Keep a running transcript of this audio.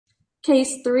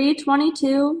Case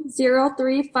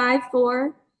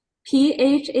 322-0354,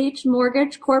 PHH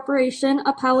Mortgage Corporation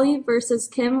Appellee versus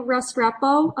Kim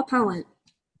Restrepo Appellant.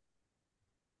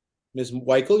 Ms.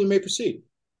 Weichel, you may proceed.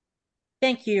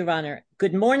 Thank you, Your Honor.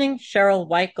 Good morning, Cheryl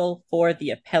Weichel for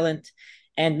the appellant,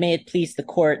 and may it please the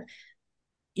court.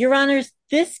 Your Honors,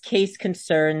 this case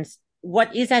concerns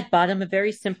what is at bottom a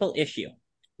very simple issue.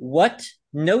 What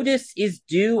notice is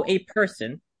due a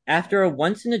person after a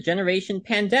once-in-a-generation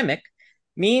pandemic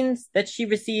means that she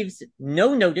receives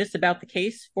no notice about the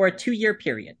case for a 2-year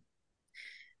period.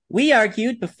 We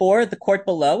argued before the court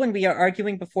below, and we are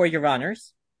arguing before Your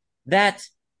Honors, that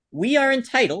we are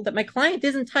entitled, that my client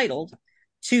is entitled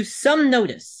to some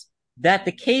notice that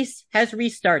the case has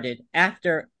restarted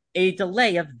after a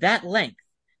delay of that length,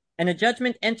 and a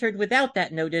judgment entered without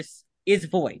that notice is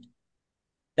void.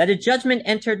 That a judgment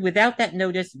entered without that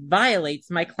notice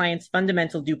violates my client's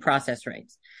fundamental due process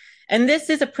rights. And this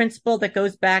is a principle that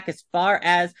goes back as far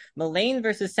as Mullane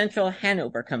versus Central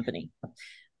Hanover Company.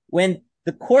 When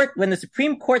the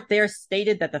Supreme Court there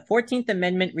stated that the 14th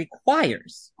Amendment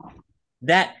requires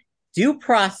that due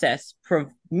process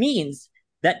means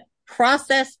that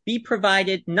process be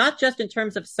provided not just in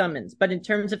terms of summons, but in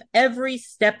terms of every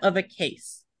step of a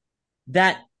case,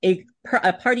 that a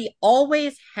party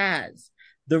always has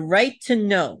the right to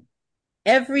know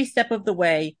every step of the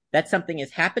way that something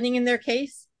is happening in their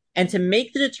case and to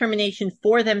make the determination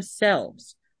for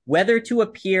themselves whether to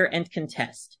appear and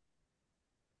contest.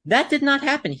 That did not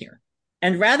happen here.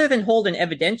 And rather than hold an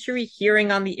evidentiary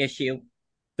hearing on the issue,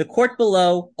 the court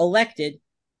below elected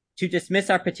to dismiss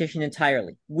our petition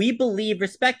entirely. We believe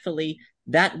respectfully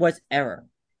that was error.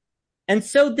 And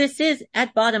so this is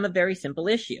at bottom a very simple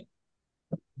issue.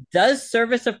 Does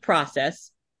service of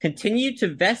process continue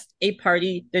to vest a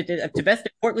party, to vest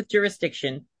a court with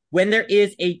jurisdiction when there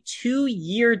is a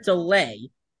 2-year delay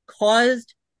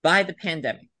caused by the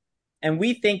pandemic? And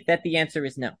we think that the answer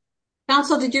is no.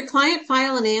 Counsel, did your client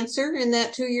file an answer in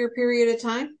that 2-year period of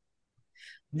time?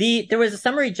 There was a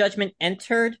summary judgment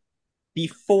entered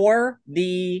before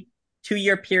the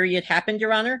 2-year period happened,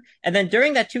 Your Honor. And then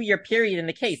during that 2-year period in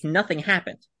the case, nothing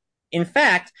happened. In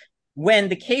fact, when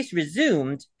the case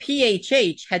resumed,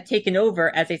 PHH had taken over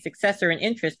as a successor in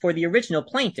interest for the original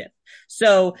plaintiff.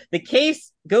 So the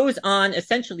case goes on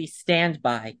essentially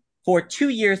standby for 2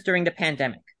 years during the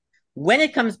pandemic. When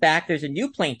it comes back, there's a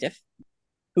new plaintiff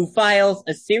who files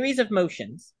a series of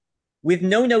motions with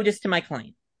no notice to my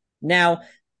client. Now,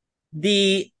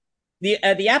 the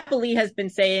appellee has been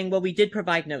saying, well, we did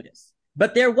provide notice,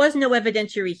 but there was no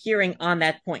evidentiary hearing on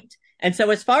that point. And so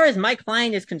as far as my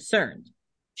client is concerned,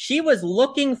 she was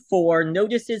looking for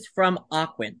notices from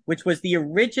Aquin, which was the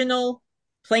original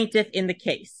plaintiff in the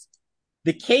case.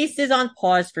 The case is on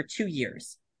pause for 2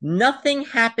 years. Nothing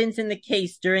happens in the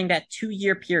case during that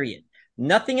 2-year period.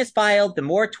 Nothing is filed. The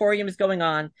moratorium is going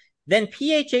on. Then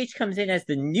PHH comes in as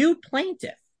the new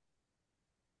plaintiff,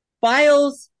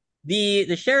 files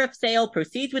the sheriff's sale,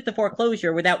 proceeds with the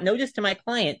foreclosure without notice to my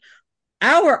client.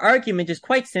 Our argument is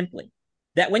quite simply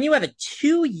that when you have a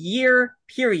 2-year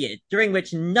period during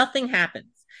which nothing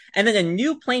happens, and then a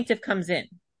new plaintiff comes in,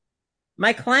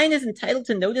 my client is entitled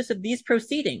to notice of these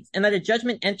proceedings, and that a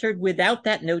judgment entered without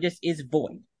that notice is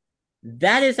void.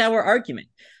 That is our argument.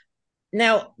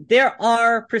 Now, there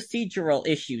are procedural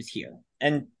issues here,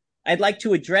 and I'd like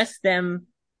to address them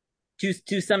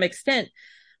to some extent.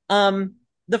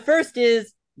 The first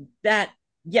is that,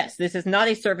 yes, this is not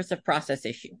a service of process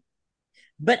issue.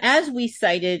 But as we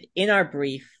cited in our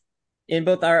brief, in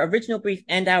both our original brief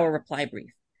and our reply brief,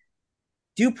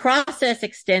 due process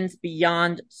extends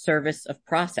beyond service of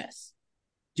process.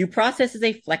 Due process is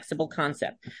a flexible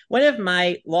concept. One of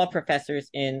my law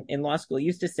professors in law school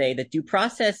used to say that due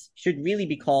process should really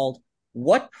be called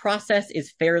what process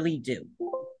is fairly due?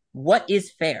 What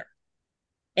is fair?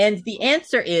 And the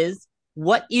answer is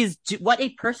what a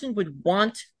person would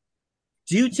want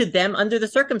due to them under the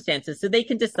circumstances so they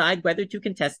can decide whether to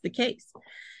contest the case.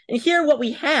 And here what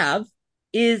we have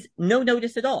is no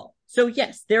notice at all. So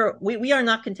yes, we are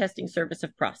not contesting service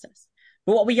of process.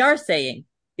 But what we are saying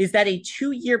is that a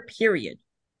 2-year period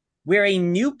where a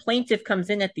new plaintiff comes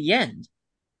in at the end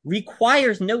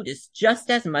requires notice just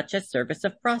as much as service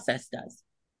of process does.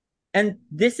 And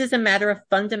this is a matter of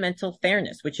fundamental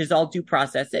fairness, which is all due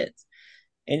process is.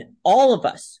 And all of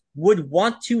us would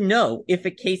want to know if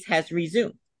a case has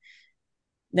resumed.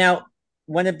 Now,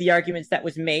 one of the arguments that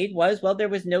was made was, well, there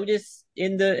was notice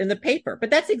in the paper.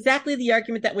 But that's exactly the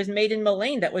argument that was made in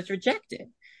Mullane that was rejected.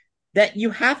 That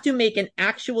you have to make an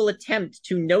actual attempt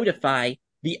to notify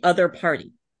the other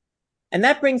party. And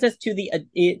that brings us to the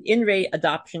in re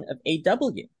adoption of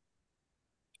AW.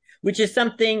 which is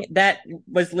something that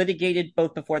was litigated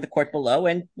both before the court below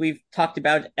and we've talked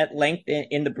about at length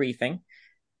in the briefing.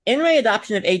 In re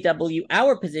adoption of AW,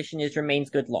 our position is remains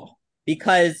good law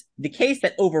because the case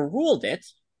that overruled it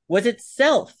was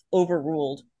itself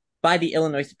overruled by the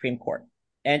Illinois Supreme Court.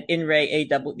 And in re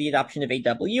AW, the adoption of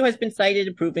AW has been cited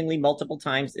approvingly multiple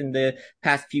times in the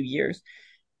past few years.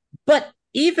 But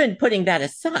even putting that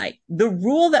aside, the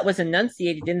rule that was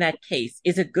enunciated in that case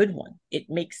is a good one. It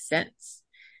makes sense.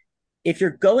 If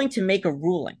you're going to make a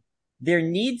ruling, there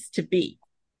needs to be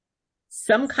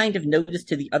some kind of notice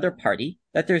to the other party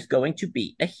that there's going to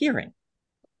be a hearing.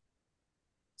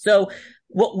 So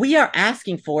what we are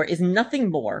asking for is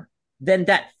nothing more than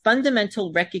that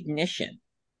fundamental recognition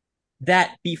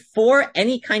that before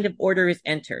any kind of order is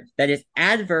entered that is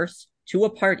adverse to a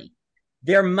party,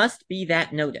 there must be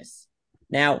that notice.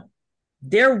 Now,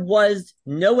 there was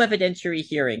no evidentiary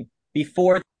hearing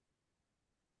before.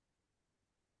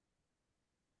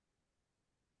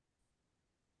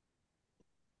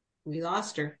 We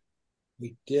lost her.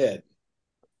 We did.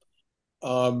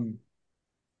 Can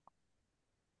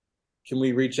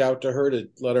we reach out to her to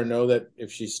let her know that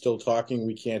if she's still talking,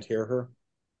 we can't hear her?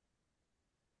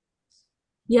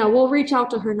 Yeah, we'll reach out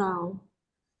to her now.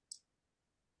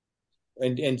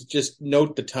 And just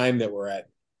note the time that we're at.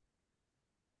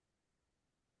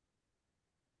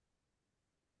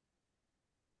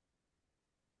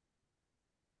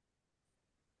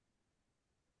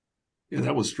 Yeah,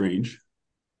 that was strange.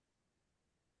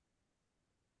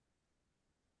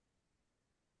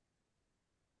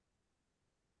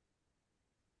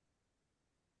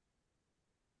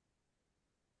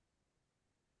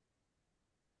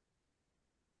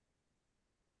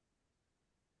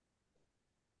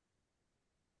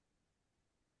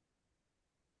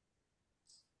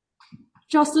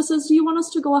 Justices, do you want us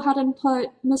to go ahead and put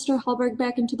Mr. Hallberg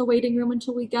back into the waiting room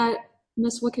until we get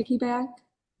Ms. Wikicki back?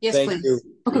 Yes, Thank please. you.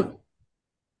 Okay.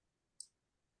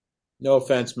 No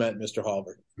offense meant, Mr.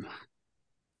 Hallberg.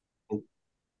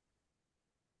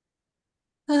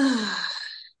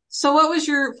 So what was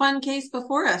your fun case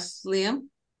before us, Liam?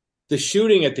 The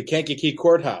shooting at the Kankakee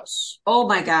Courthouse. Oh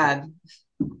my God.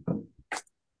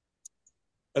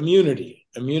 Immunity,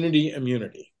 immunity,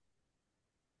 immunity.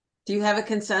 Do you have a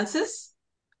consensus?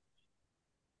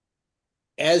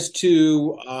 As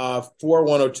to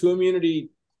 4102 immunity,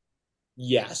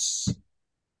 yes.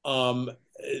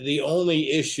 The only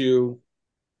issue,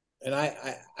 and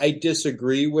I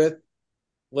disagree with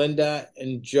Linda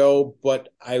and Joe, but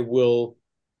I will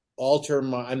alter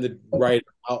I'm the writer.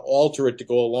 I'll alter it to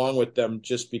go along with them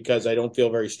just because I don't feel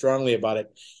very strongly about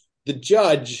it. The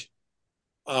judge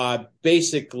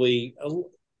basically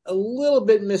a little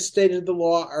bit misstated the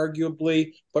law,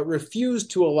 arguably, but refused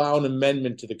to allow an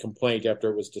amendment to the complaint after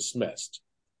it was dismissed.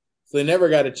 So they never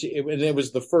got and it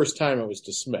was the first time it was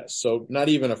dismissed. So not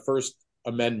even a first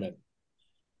amendment.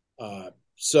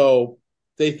 So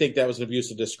they think that was an abuse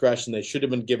of discretion. They should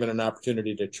have been given an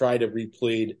opportunity to try to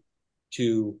replead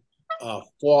to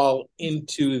fall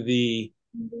into the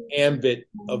ambit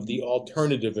of the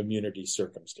alternative immunity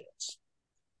circumstance.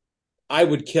 I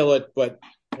would kill it, but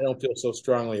I don't feel so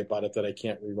strongly about it that I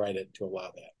can't rewrite it to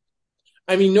allow that.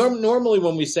 I mean, normally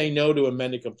when we say no to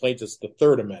amended complaints, it's the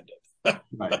third amended.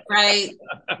 Right.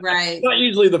 Not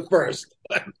usually the first.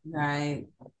 Right.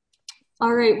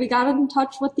 All right, we got in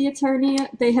touch with the attorney.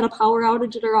 They had a power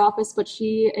outage at her office, but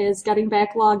she is getting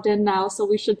back logged in now, so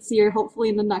we should see her hopefully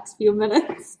in the next few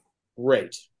minutes.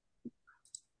 Great.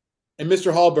 And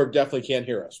Mr. Hallberg definitely can't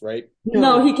hear us, right?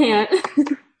 No, he can't.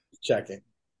 Checking.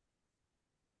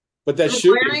 But that Good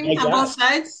shooting lawyering on both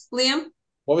sides, Liam?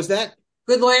 What was that?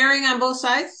 Good lawyering on both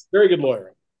sides? Very good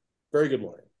lawyering. Very good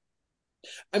lawyering.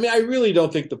 I mean, I really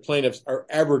don't think the plaintiffs are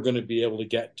ever going to be able to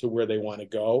get to where they want to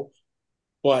go,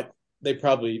 but they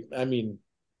probably, I mean,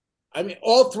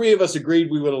 all three of us agreed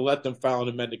we would have let them file an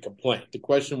amended complaint. The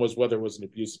question was whether it was an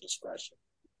abuse of discretion.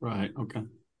 Right. Okay.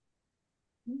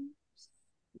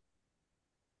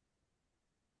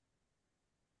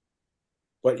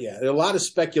 But yeah, there's a lot of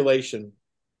speculation.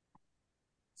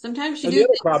 Sometimes you And do.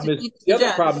 the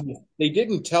other problem is they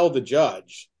didn't tell the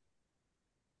judge.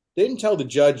 They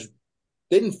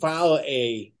didn't file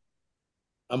a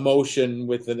motion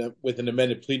with an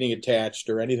amended pleading attached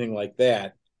or anything like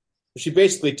that. She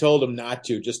basically told him not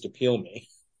to, just appeal me.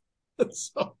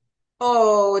 So.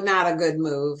 Oh, not a good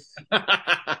move.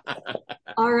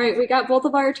 All right, we got both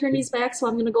of our attorneys back, so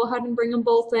I'm going to go ahead and bring them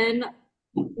both in.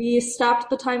 We stopped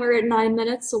the timer at 9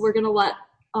 minutes, so we're going to let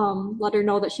her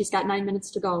know that she's got 9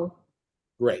 minutes to go.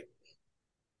 Great.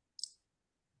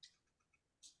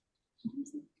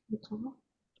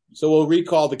 So we'll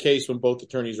recall the case when both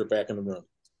attorneys are back in the room.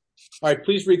 All right,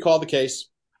 please recall the case.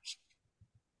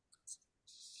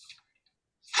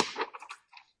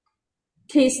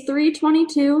 Case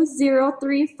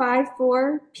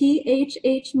 322-0354,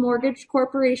 PHH Mortgage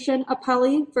Corporation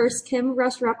Appellee versus Kim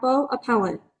Restrepo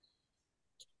Appellant.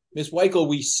 Ms. Weichel,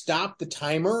 we stopped the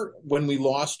timer when we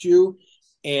lost you,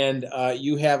 and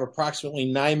you have approximately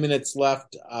 9 minutes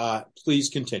left. Please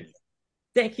continue.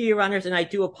 Thank you, Your Honors, and I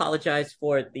do apologize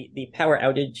for the power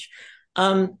outage.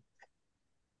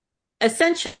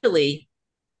 Essentially,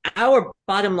 our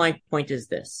bottom line point is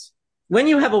this. When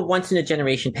you have a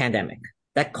once-in-a-generation pandemic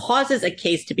that causes a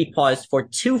case to be paused for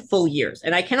 2 full years,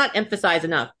 and I cannot emphasize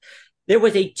enough, there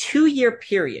was a 2-year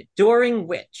period during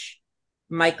which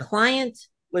my client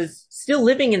was still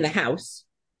living in the house,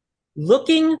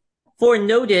 looking for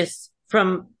notice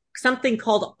from something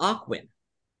called Ocwen,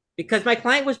 because my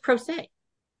client was pro se.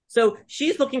 So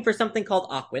she's looking for something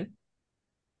called Ocwen.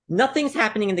 Nothing's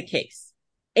happening in the case.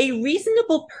 A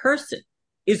reasonable person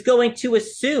is going to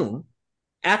assume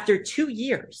after 2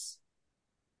 years,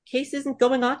 case isn't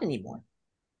going on anymore.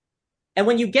 And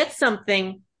when you get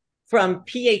something from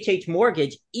PHH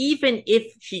Mortgage, even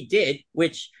if she did,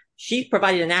 which she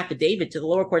provided an affidavit to the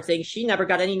lower court saying she never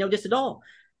got any notice at all.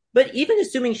 But even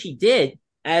assuming she did,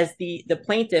 as the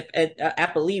plaintiff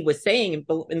appellee was saying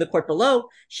in the court below,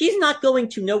 she's not going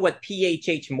to know what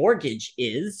PHH Mortgage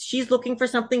is. She's looking for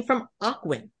something from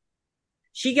Ocwen.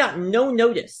 She got no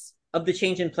notice of the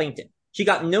change in plaintiff. She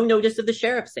got no notice of the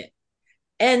sheriff's sale.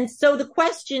 And so the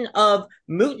question of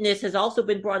mootness has also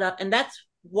been brought up, and that's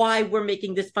why we're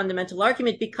making this fundamental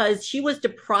argument, because she was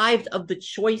deprived of the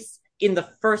choice in the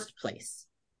first place.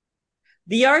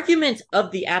 The argument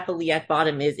of the appellee at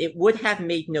bottom is it would have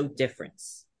made no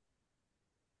difference.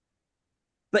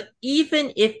 But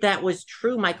even if that was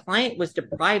true, my client was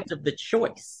deprived of the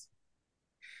choice.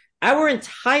 Our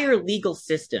entire legal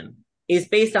system is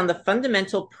based on the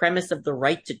fundamental premise of the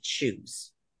right to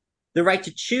choose. The right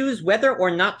to choose whether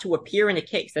or not to appear in a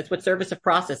case. That's what service of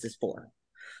process is for.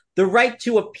 The right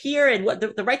to appear and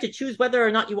the right to choose whether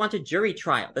or not you want a jury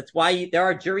trial. That's why there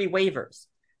are jury waivers.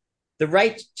 The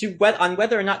right to on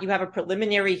whether or not you have a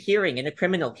preliminary hearing in a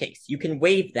criminal case. You can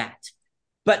waive that.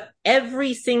 But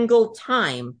every single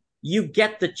time you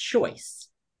get the choice.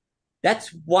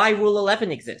 That's why Rule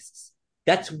 11 exists.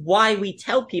 That's why we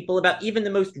tell people about even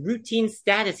the most routine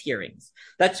status hearings.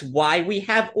 That's why we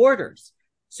have orders.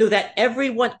 So that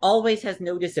everyone always has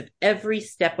notice of every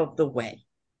step of the way.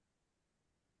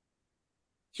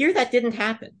 Here, that didn't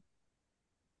happen.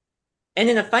 And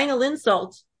in a final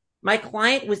insult, my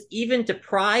client was even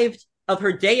deprived of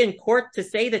her day in court to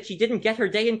say that she didn't get her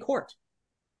day in court.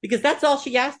 Because that's all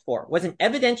she asked for, was an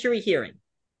evidentiary hearing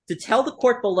to tell the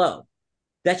court below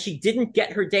that she didn't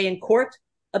get her day in court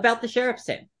about the sheriff's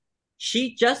sale.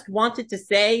 She just wanted to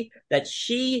say that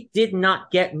she did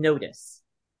not get notice.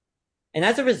 And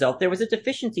as a result, there was a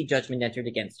deficiency judgment entered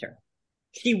against her.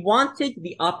 She wanted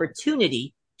the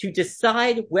opportunity to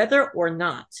decide whether or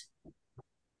not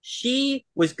she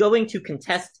was going to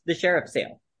contest the sheriff's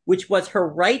sale, which was her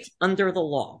right under the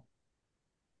law.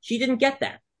 She didn't get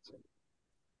that.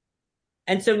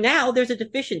 And so now there's a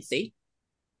deficiency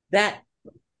that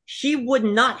she would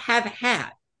not have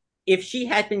had if she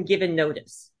had been given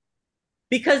notice.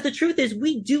 Because the truth is,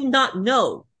 we do not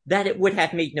know that it would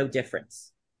have made no difference.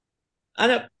 On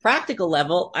a practical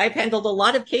level, I've handled a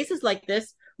lot of cases like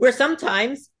this where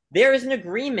sometimes there is an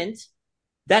agreement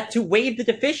that to waive the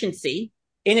deficiency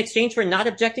in exchange for not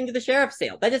objecting to the sheriff's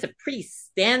sale. That is a pretty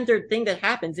standard thing that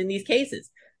happens in these cases.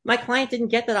 My client didn't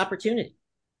get that opportunity.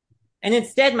 And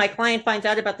instead, my client finds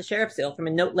out about the sheriff's sale from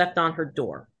a note left on her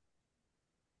door.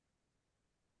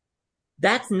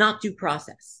 That's not due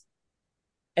process.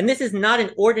 And this is not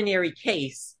an ordinary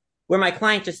case where my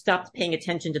client just stopped paying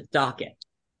attention to the docket.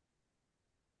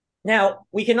 Now,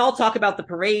 we can all talk about the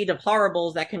parade of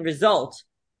horribles that can result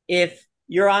if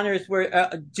Your Honors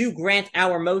do grant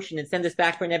our motion and send us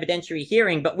back for an evidentiary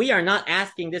hearing, but we are not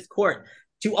asking this court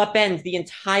to upend the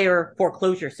entire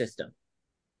foreclosure system.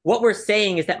 What we're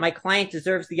saying is that my client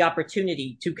deserves the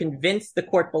opportunity to convince the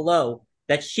court below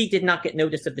that she did not get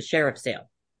notice of the sheriff's sale,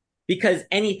 because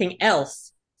anything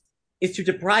else is to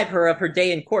deprive her of her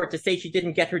day in court to say she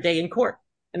didn't get her day in court.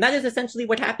 And that is essentially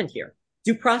what happened here.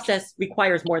 Due process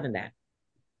requires more than that.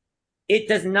 It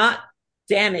does not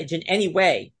damage in any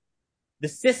way the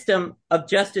system of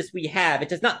justice we have. It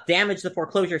does not damage the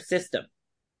foreclosure system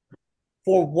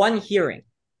for one hearing,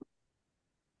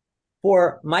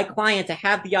 for my client to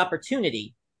have the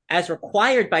opportunity, as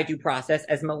required by due process,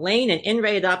 as Mullane and in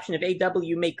re adoption of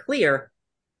AW make clear,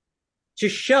 to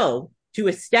show, to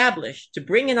establish, to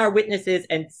bring in our witnesses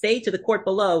and say to the court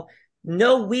below,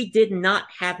 No, we did not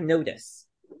have notice.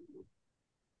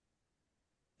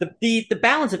 The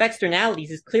balance of externalities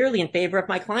is clearly in favor of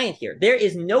my client here. There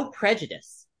is no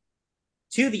prejudice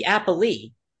to the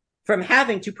appellee from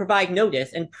having to provide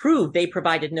notice and prove they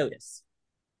provided notice.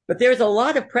 But there's a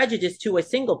lot of prejudice to a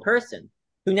single person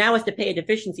who now has to pay a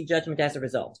deficiency judgment as a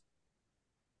result.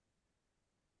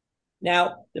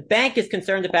 Now, the bank is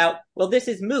concerned about, well, this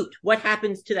is moot. What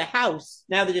happens to the house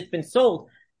now that it's been sold?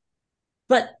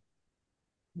 But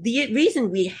the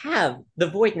reason we have the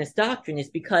voidness doctrine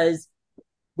is because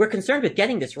we're concerned with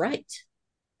getting this right.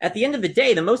 At the end of the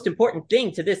day, the most important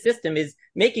thing to this system is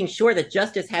making sure that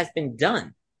justice has been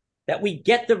done, that we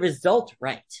get the result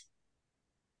right.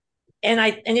 And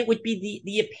it would be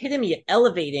the epitome of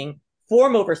elevating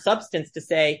form over substance to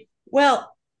say,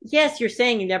 well, yes, you're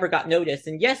saying you never got notice,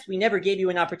 and yes, we never gave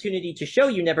you an opportunity to show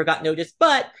you never got notice,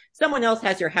 but someone else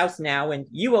has your house now and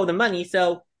you owe the money,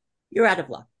 so you're out of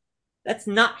luck. That's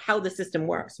not how the system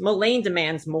works. Mullane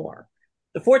demands more.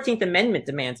 The 14th Amendment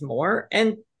demands more,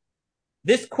 and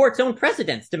this court's own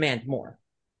precedents demand more.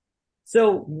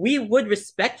 So we would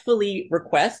respectfully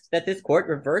request that this court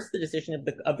reverse the decision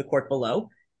of the court below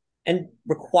and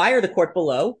require the court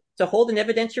below to hold an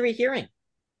evidentiary hearing,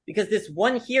 because this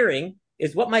one hearing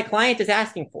is what my client is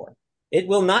asking for. It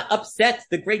will not upset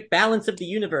the great balance of the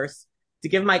universe to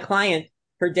give my client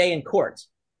her day in court,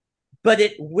 but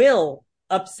it will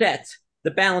upset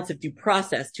the balance of due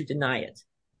process to deny it.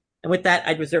 And with that,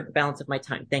 I'd reserve the balance of my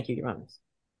time. Thank you, Your Honors.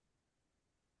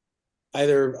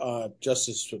 Either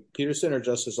Justice Peterson or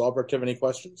Justice Albrecht have any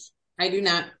questions? I do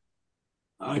not.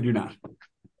 I do not.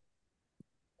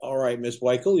 All right, Ms.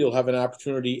 Weichel, you'll have an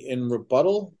opportunity in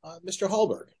rebuttal. Mr.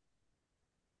 Hallberg.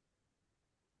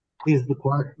 Please, the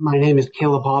court. My name is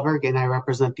Caleb Hallberg, and I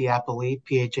represent the appellee,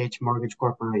 PHH Mortgage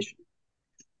Corporation.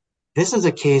 This is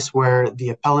a case where the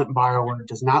appellant borrower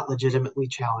does not legitimately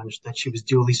challenge that she was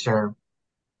duly served,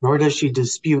 nor does she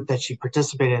dispute that she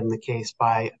participated in the case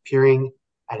by appearing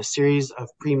at a series of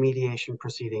pre-mediation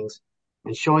proceedings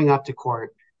and showing up to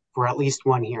court for at least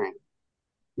one hearing.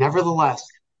 Nevertheless,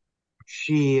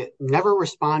 she never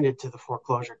responded to the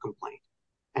foreclosure complaint,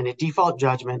 and a default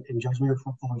judgment and judgment of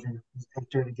foreclosure was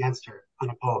entered against her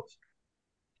unopposed.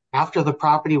 After the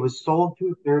property was sold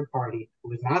to a third party who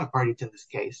was not a party to this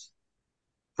case,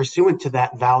 pursuant to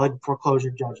that valid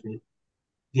foreclosure judgment,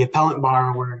 the appellant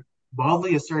borrower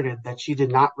boldly asserted that she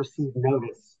did not receive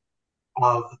notice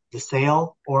of the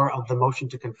sale or of the motion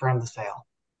to confirm the sale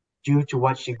due to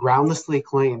what she groundlessly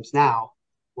claims now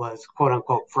was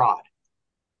quote-unquote fraud.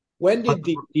 When did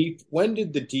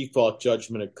the default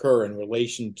judgment occur in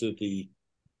relation to the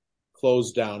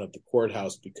close down of the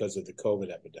courthouse because of the COVID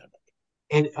epidemic?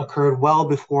 It occurred well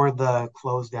before the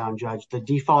close down, Judge. The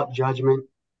default judgment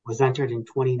was entered in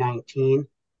 2019.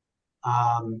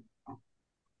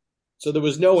 So there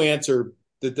was no answer,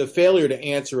 that the failure to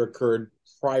answer occurred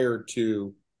prior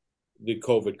to the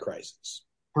COVID crisis.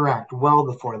 Correct. Well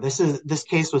before. This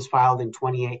case was filed in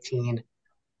 2018.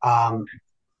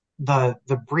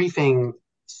 The briefing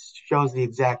shows the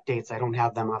exact dates. I don't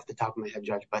have them off the top of my head,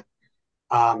 Judge, but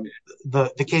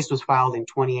the case was filed in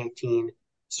 2018.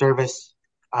 Service,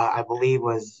 I believe,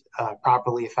 was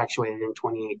properly effectuated in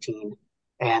 2018,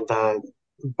 and the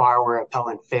borrower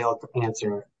appellant failed to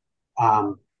answer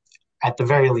at the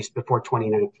very least before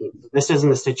 2019. This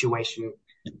isn't a situation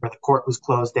where the court was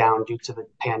closed down due to the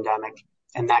pandemic,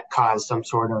 and that caused some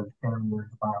sort of failure of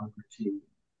the borrower to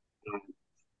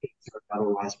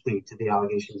otherwise plead to the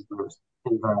allegations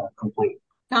in the complaint.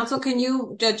 Counsel, can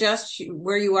you adjust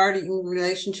where you are in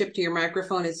relationship to your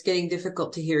microphone? It's getting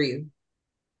difficult to hear you.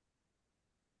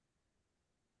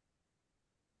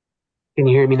 Can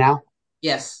you hear me now?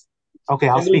 Yes. Okay,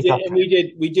 I'll speak up. And we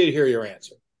did hear your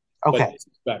answer. Okay. It's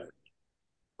better.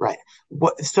 Right.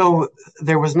 So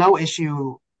there was no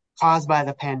issue caused by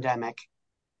the pandemic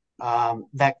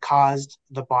that caused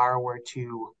the borrower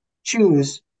to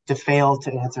choose to fail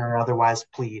to answer or otherwise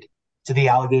plead to the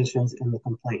allegations in the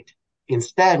complaint.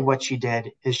 Instead, what she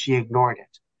did is she ignored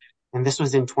it. And this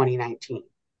was in 2019.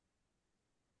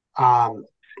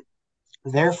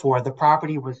 Therefore, the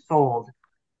property was sold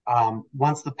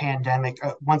once the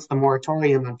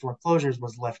moratorium on foreclosures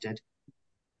was lifted.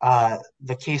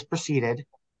 The case proceeded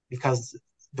because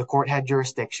the court had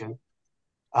jurisdiction.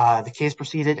 The case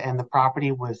proceeded and the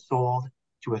property was sold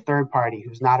to a third party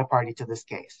who's not a party to this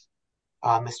case.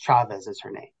 Ms. Chavez is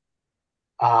her name,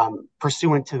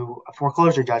 pursuant to a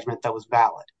foreclosure judgment that was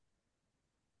valid.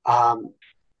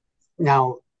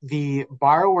 Now, the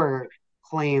borrower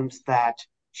claims that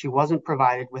she wasn't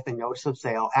provided with a notice of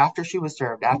sale after she was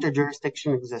served, after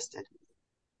jurisdiction existed.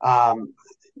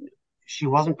 she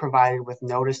wasn't provided with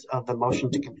notice of the motion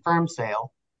to confirm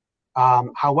sale.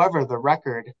 However, the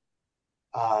record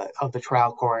of the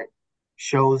trial court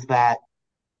shows that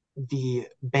the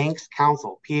bank's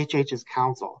counsel, PHH's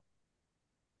counsel,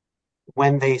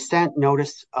 when they sent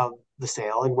notice of the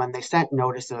sale and when they sent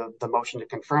notice of the motion to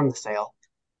confirm the sale,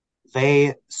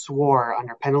 they swore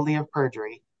under penalty of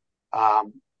perjury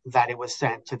that it was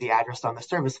sent to the address on the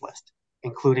service list,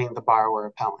 including the borrower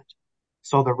appellant.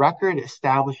 So the record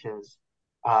establishes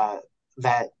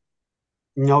that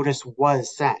notice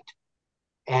was sent.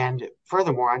 And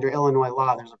furthermore, under Illinois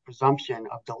law, there's a presumption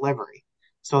of delivery.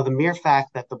 So the mere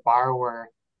fact that the borrower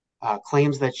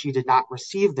claims that she did not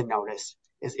receive the notice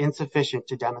is insufficient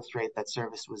to demonstrate that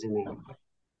service was inadequate.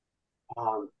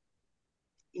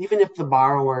 Even if the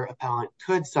borrower appellant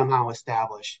could somehow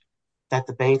establish that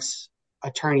the bank's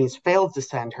attorneys failed to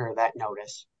send her that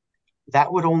notice,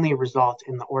 that would only result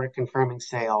in the order confirming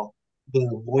sale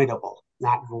being voidable,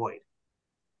 not void.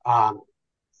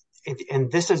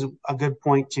 And this is a good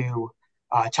point to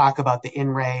talk about the In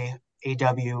Re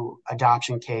AW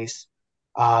adoption case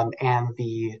and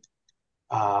the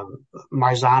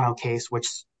Marzano case, which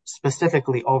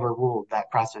specifically overruled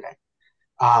that precedent.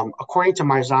 According to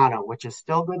Marzano, which is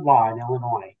still good law in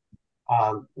Illinois,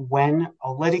 when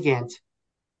a litigant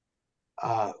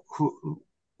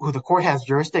who the court has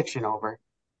jurisdiction over,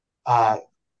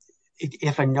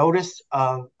 if a notice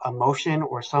of a motion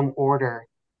or some order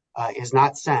is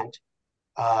not sent,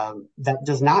 that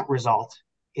does not result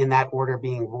in that order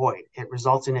being void. It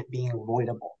results in it being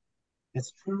voidable.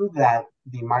 It's true that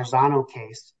the Marzano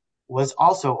case was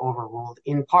also overruled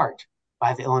in part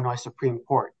by the Illinois Supreme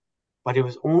Court, but it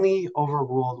was only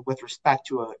overruled with respect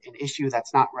to an issue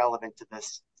that's not relevant to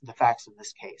the facts of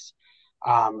this case.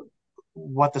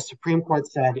 What the Supreme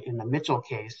Court said in the Mitchell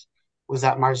case was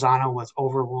that Marzano was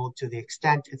overruled to the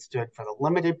extent it stood for the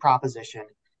limited proposition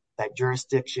that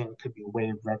jurisdiction could be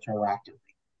waived retroactively.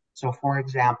 So, for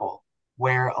example,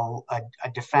 where a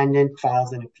defendant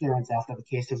files an appearance after the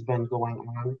case has been going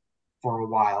on for a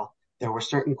while, there were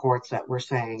certain courts that were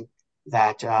saying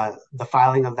that the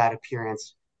filing of that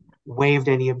appearance waived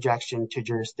any objection to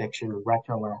jurisdiction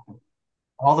retroactively.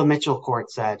 All the Mitchell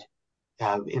court said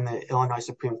in the Illinois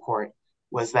Supreme Court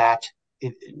was that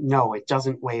no, it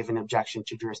doesn't waive an objection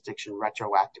to jurisdiction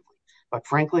retroactively. But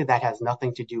frankly, that has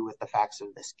nothing to do with the facts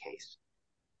of this case.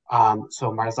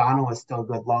 So Marzano is still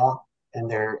good law, and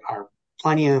there are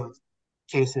plenty of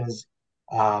cases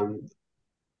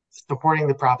supporting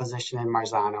the proposition in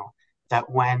Marzano that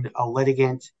when a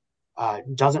litigant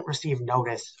doesn't receive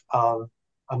notice of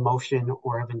a motion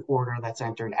or of an order that's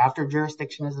entered after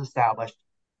jurisdiction is established,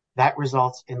 that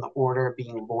results in the order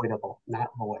being voidable, not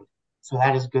void. So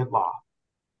that is good law.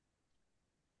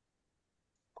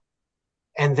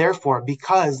 And therefore,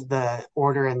 because the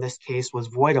order in this case was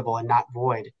voidable and not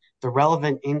void, the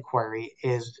relevant inquiry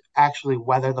is actually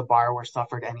whether the borrower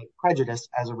suffered any prejudice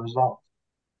as a result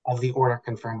of the order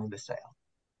confirming the sale,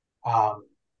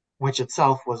 which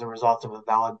itself was a result of a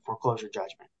valid foreclosure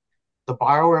judgment. The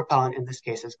borrower appellant in this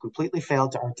case has completely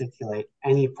failed to articulate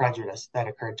any prejudice that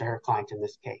occurred to her client in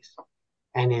this case.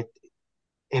 And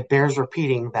it bears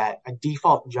repeating that a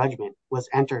default judgment was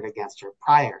entered against her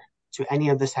prior to any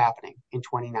of this happening in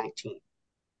 2019.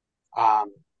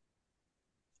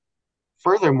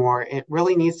 Furthermore, it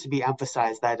really needs to be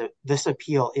emphasized that this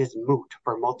appeal is moot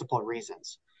for multiple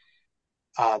reasons.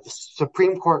 The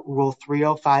Supreme Court Rule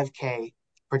 305K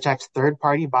protects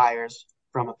third-party buyers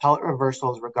from appellate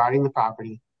reversals regarding the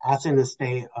property as in the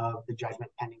stay of the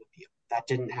judgment pending appeal. That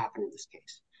didn't happen in this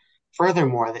case.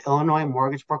 Furthermore, the Illinois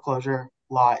mortgage foreclosure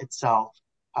law itself,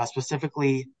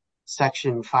 specifically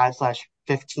Section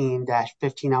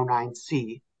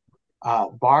 5/15-1509C,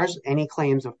 bars any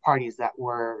claims of parties that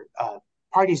were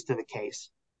parties to the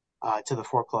case, to the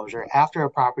foreclosure, after a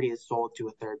property is sold to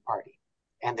a third party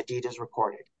and the deed is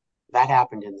recorded. That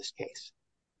happened in this case.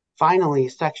 Finally,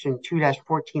 Section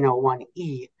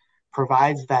 2-1401E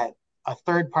provides that a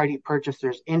third-party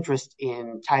purchaser's interest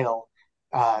in title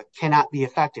cannot be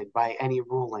affected by any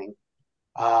ruling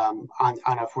on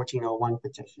a 1401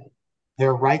 petition.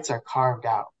 Their rights are carved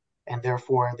out, and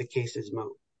therefore the case is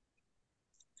moot.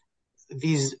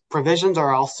 These provisions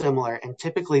are all similar, and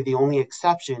typically the only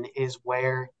exception is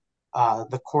where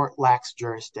the court lacks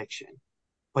jurisdiction.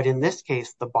 But in this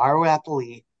case, the borrower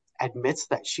appellee admits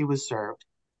that she was served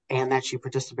and that she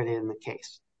participated in the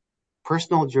case.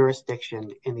 Personal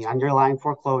jurisdiction in the underlying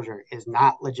foreclosure is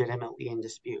not legitimately in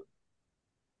dispute.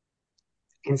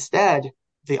 Instead,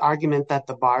 the argument that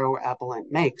the borrower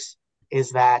appellant makes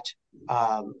is that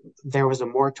there was a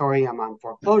moratorium on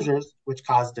foreclosures, which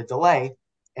caused a delay,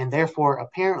 and therefore,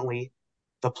 apparently,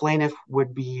 the plaintiff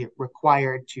would be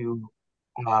required to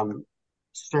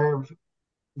serve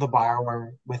the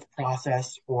borrower with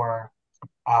process or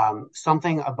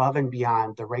something above and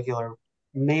beyond the regular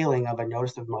mailing of a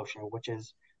notice of motion, which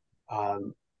is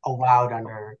allowed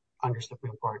under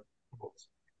Supreme Court rules,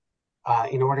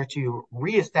 in order to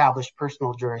reestablish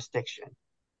personal jurisdiction.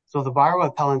 So the borrower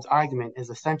appellant's argument is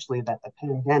essentially that the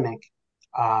pandemic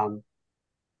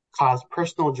caused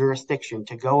personal jurisdiction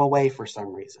to go away for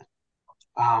some reason.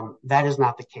 That is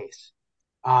not the case.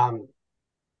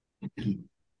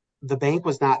 The bank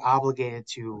was not obligated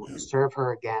to serve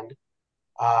her again,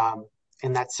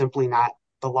 and that's simply not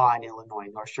the law in Illinois,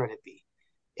 nor should it be.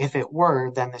 If it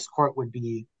were, then this court would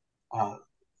be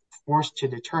forced to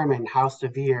determine how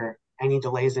severe any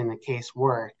delays in the case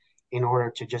were in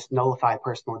order to just nullify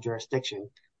personal jurisdiction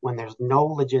when there's no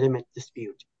legitimate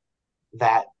dispute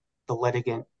that the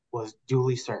litigant was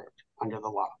duly served under the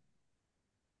law.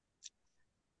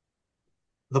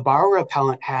 The borrower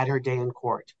appellant had her day in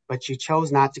court, but she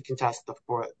chose not to contest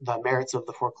the merits of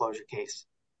the foreclosure case.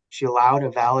 She allowed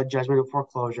a valid judgment of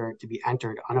foreclosure to be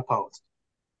entered unopposed.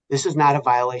 This is not a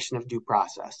violation of due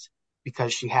process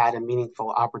because she had a meaningful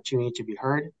opportunity to be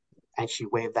heard and she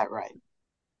waived that right.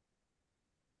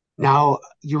 Now,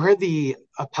 you heard the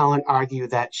appellant argue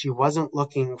that she wasn't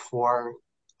looking for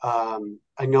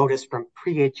a notice from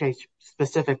PHH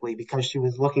specifically because she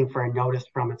was looking for a notice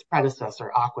from its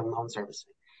predecessor, Aquin Loan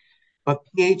Servicing. But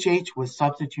PHH was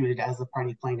substituted as the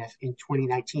party plaintiff in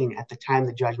 2019 at the time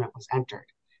the judgment was entered.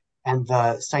 And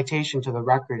the citation to the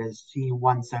record is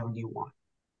C-171.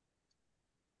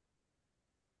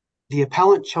 The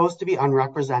appellant chose to be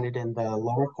unrepresented in the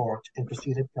lower court and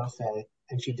proceeded pro se,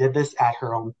 and she did this at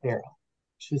her own peril.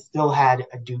 She still had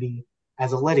a duty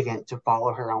as a litigant to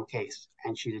follow her own case,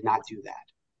 and she did not do that.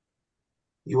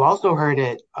 You also heard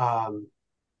it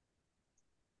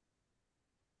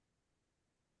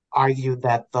argued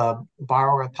that the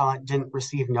borrower appellant didn't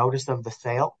receive notice of the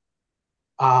sale.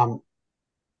 A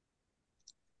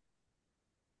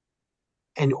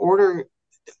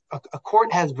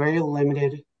court has very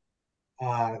limited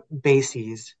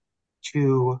bases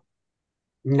to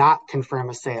not confirm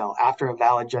a sale after a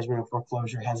valid judgment of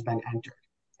foreclosure has been entered.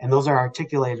 And those are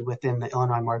articulated within the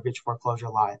Illinois mortgage foreclosure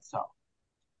law itself.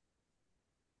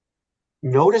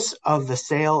 Notice of the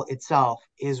sale itself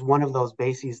is one of those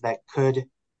bases that could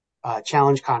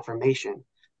challenge confirmation,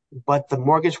 but the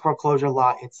mortgage foreclosure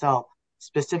law itself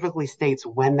specifically states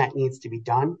when that needs to be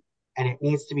done, and it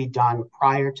needs to be done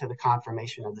prior to the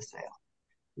confirmation of the sale.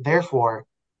 Therefore,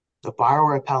 the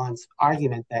borrower appellant's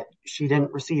argument that she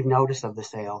didn't receive notice of the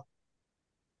sale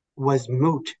was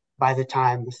moot by the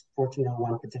time this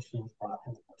 1401 petition was brought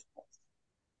in the first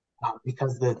place,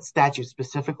 because the statute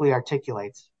specifically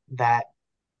articulates that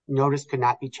notice could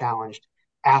not be challenged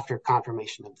after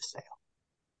confirmation of the sale.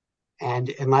 And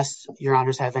unless your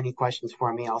honors have any questions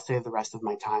for me, I'll save the rest of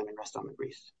my time and rest on the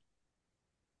briefs.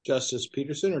 Justice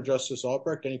Peterson or Justice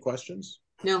Albrecht, any questions?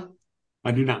 No.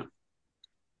 I do not.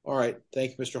 All right.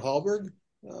 Thank you, Mr. Hallberg.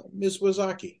 Ms.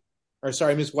 Wazaki. Or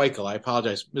sorry, Ms. Weichel. I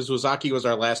apologize. Ms. Wazaki was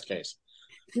our last case.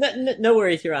 No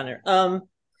worries, Your Honor.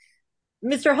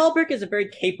 Mr. Hallberg is a very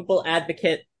capable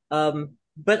advocate,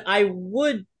 but I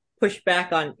would push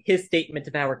back on his statement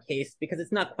of our case because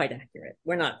it's not quite accurate.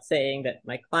 We're not saying that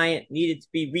my client needed to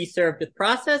be reserved with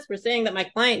process. We're saying that my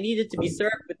client needed to be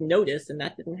served with notice, and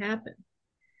that didn't happen.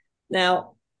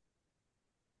 Now,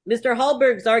 Mr.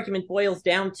 Hallberg's argument boils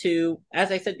down to,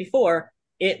 as I said before,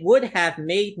 it would have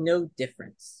made no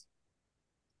difference.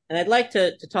 And I'd like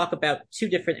to talk about two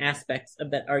different aspects of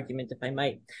that argument, if I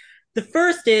might. The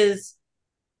first is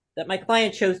that my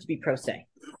client chose to be pro se.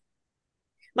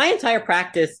 My entire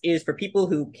practice is for people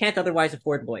who can't otherwise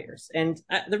afford lawyers. And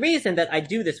the reason that I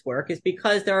do this work is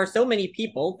because there are so many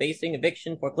people facing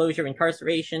eviction, foreclosure,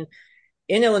 incarceration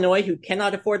in Illinois who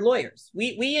cannot afford lawyers.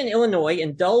 We in Illinois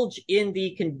indulge in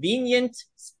the convenient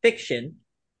fiction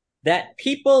that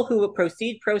people who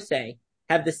proceed pro se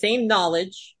have the same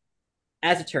knowledge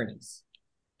as attorneys.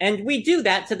 And we do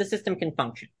that so the system can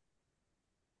function.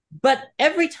 But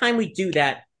every time we do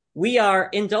that, we are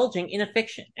indulging in a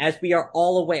fiction, as we are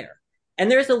all aware.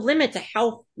 And there's a limit to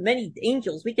how many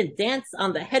angels we can dance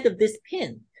on the head of this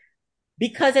pin.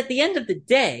 Because at the end of the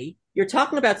day, you're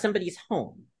talking about somebody's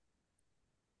home.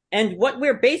 And what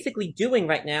we're basically doing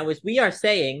right now is we are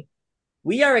saying,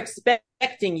 we are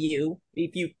expecting you,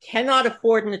 if you cannot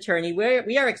afford an attorney,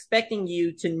 we are expecting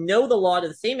you to know the law to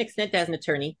the same extent as an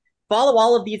attorney, follow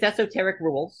all of these esoteric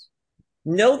rules,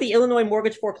 know the Illinois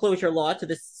mortgage foreclosure law to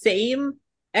the same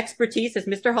expertise as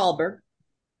Mr. Hallberg.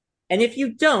 And if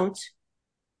you don't,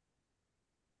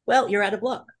 well, you're out of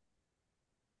luck.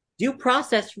 Due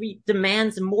process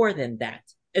demands more than that,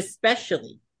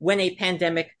 especially when a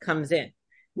pandemic comes in.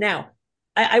 Now,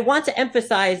 I want to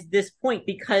emphasize this point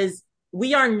because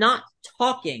we are not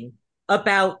talking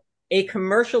about a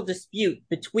commercial dispute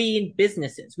between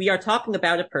businesses. We are talking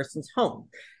about a person's home.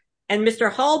 And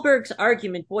Mr. Hallberg's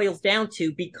argument boils down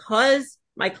to, because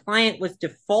my client was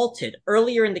defaulted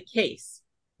earlier in the case,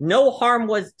 no harm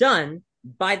was done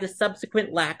by the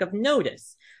subsequent lack of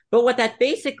notice. But what that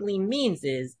basically means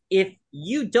is, if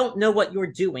you don't know what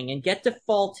you're doing and get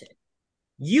defaulted,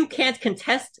 you can't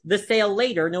contest the sale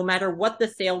later, no matter what the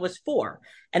sale was for.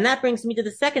 And that brings me to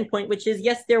the second point, which is,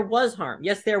 yes, there was harm.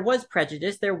 Yes, there was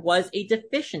prejudice. There was a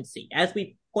deficiency, as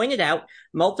we pointed out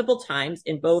multiple times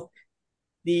in both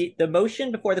the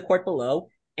motion before the court below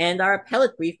and our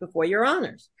appellate brief before your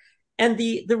honors. And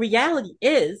the reality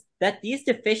is that these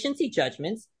deficiency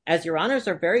judgments, as your honors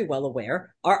are very well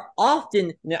aware, are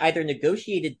often either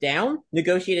negotiated down,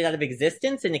 negotiated out of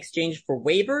existence in exchange for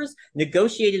waivers,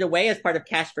 negotiated away as part of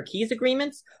cash for keys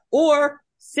agreements, or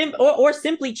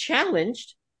simply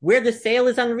challenged where the sale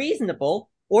is unreasonable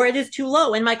or it is too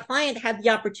low. And my client had the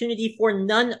opportunity for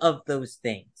none of those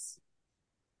things.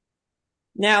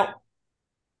 Now,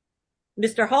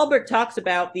 Mr. Hallberg talks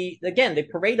about the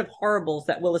parade of horribles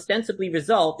that will ostensibly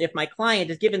result if my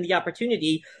client is given the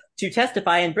opportunity to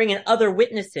testify and bring in other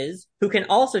witnesses who can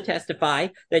also testify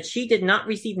that she did not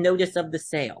receive notice of the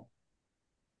sale.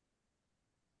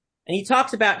 And he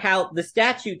talks about how the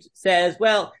statute says,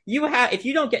 well, if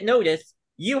you don't get notice,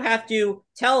 you have to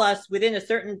tell us within a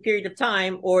certain period of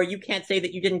time, or you can't say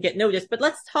that you didn't get notice. But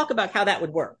let's talk about how that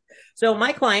would work. So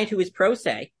my client, who is pro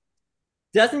se,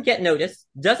 doesn't get notice,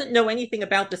 doesn't know anything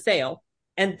about the sale,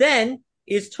 and then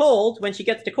is told when she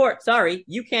gets to court, sorry,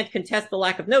 you can't contest the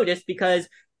lack of notice because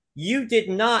you did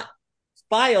not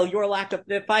file your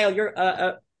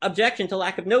objection to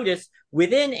lack of notice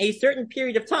within a certain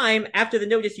period of time after the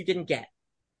notice you didn't get.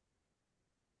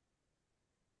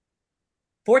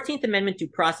 14th Amendment due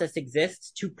process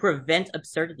exists to prevent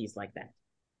absurdities like that.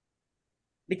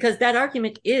 Because that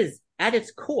argument is, at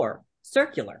its core,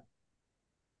 circular.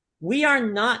 We are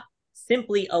not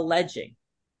simply alleging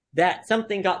that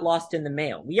something got lost in the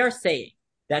mail. We are saying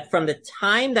that from the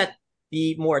time that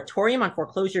the moratorium on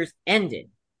foreclosures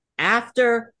ended,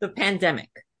 after the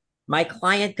pandemic, my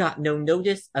client got no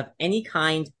notice of any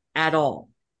kind at all.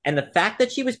 And the fact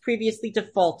that she was previously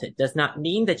defaulted does not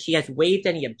mean that she has waived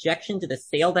any objection to the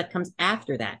sale that comes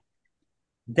after that.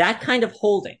 That kind of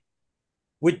holding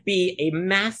would be a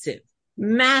massive,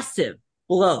 massive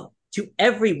blow to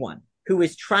everyone who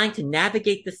is trying to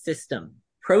navigate the system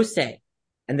pro se.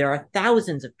 And there are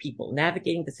thousands of people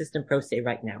navigating the system pro se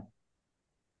right now.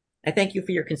 I thank you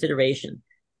for your consideration.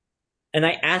 And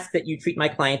I ask that you treat my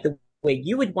client the way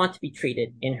you would want to be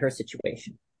treated in her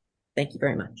situation. Thank you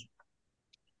very much.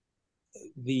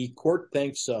 The court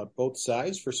thanks both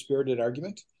sides for spirited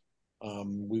argument.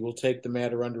 We will take the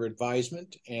matter under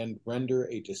advisement and render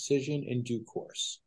a decision in due course.